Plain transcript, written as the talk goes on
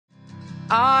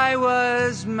I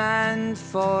was meant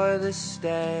for the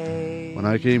stage. When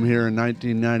I came here in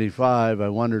 1995, I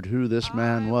wondered who this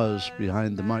man was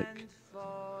behind the mic.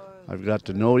 I've got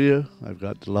to know you, I've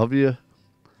got to love you,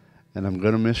 and I'm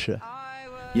going to miss you.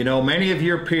 You know, many of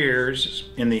your peers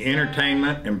in the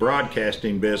entertainment and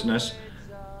broadcasting business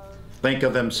think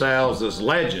of themselves as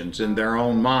legends in their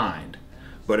own mind.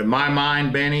 But in my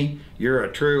mind, Benny, you're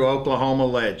a true Oklahoma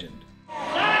legend.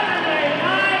 Saturday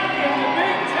night in the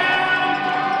big town,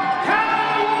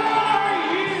 how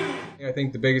are you? I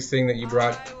think the biggest thing that you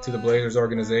brought to the Blazers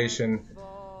organization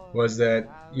was that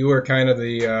you were kind of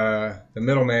the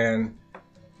middleman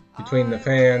between the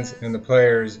fans and the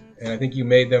players, and I think you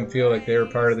made them feel like they were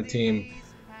part of the team.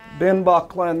 Ben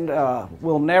Buckland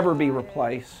will never be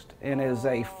replaced and is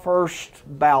a first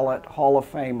ballot Hall of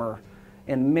Famer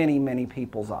in many, many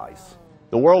people's eyes.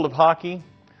 The world of hockey,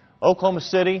 Oklahoma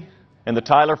City, and the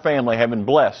Tyler family have been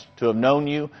blessed to have known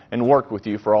you and worked with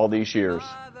you for all these years.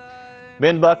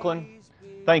 Ben Buckland,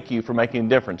 thank you for making a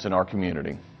difference in our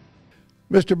community.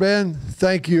 Mr. Ben,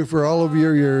 thank you for all of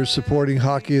your years supporting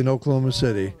hockey in Oklahoma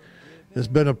City. It's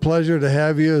been a pleasure to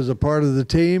have you as a part of the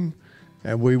team,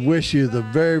 and we wish you the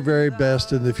very, very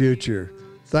best in the future.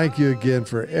 Thank you again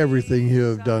for everything you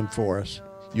have done for us.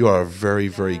 You are a very,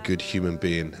 very good human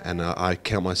being, and I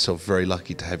count myself very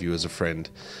lucky to have you as a friend.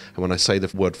 And when I say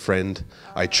the word friend,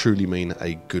 I truly mean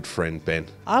a good friend, Ben.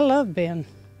 I love Ben.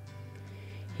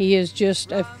 He is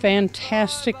just a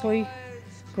fantastically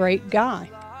great guy,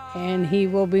 and he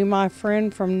will be my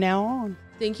friend from now on.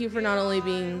 Thank you for not only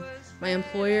being my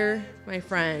employer, my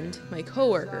friend, my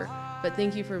coworker, but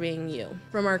thank you for being you.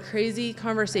 From our crazy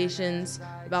conversations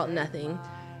about nothing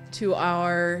to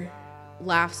our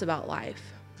laughs about life.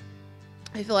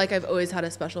 I feel like I've always had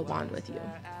a special bond with you.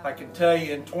 I can tell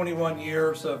you in 21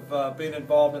 years of being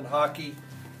involved in hockey,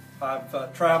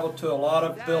 I've traveled to a lot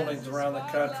of buildings around the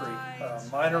country,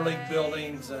 minor league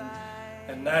buildings and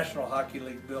National Hockey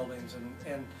League buildings.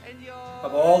 And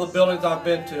of all the buildings I've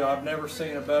been to, I've never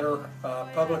seen a better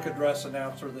public address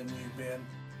announcer than you, Ben.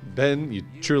 Ben, you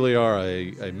truly are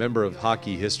a member of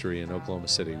hockey history in Oklahoma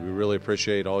City. We really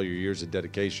appreciate all your years of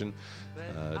dedication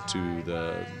to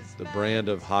the brand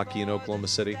of hockey in Oklahoma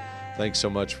City. Thanks so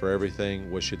much for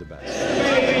everything. Wish you the best.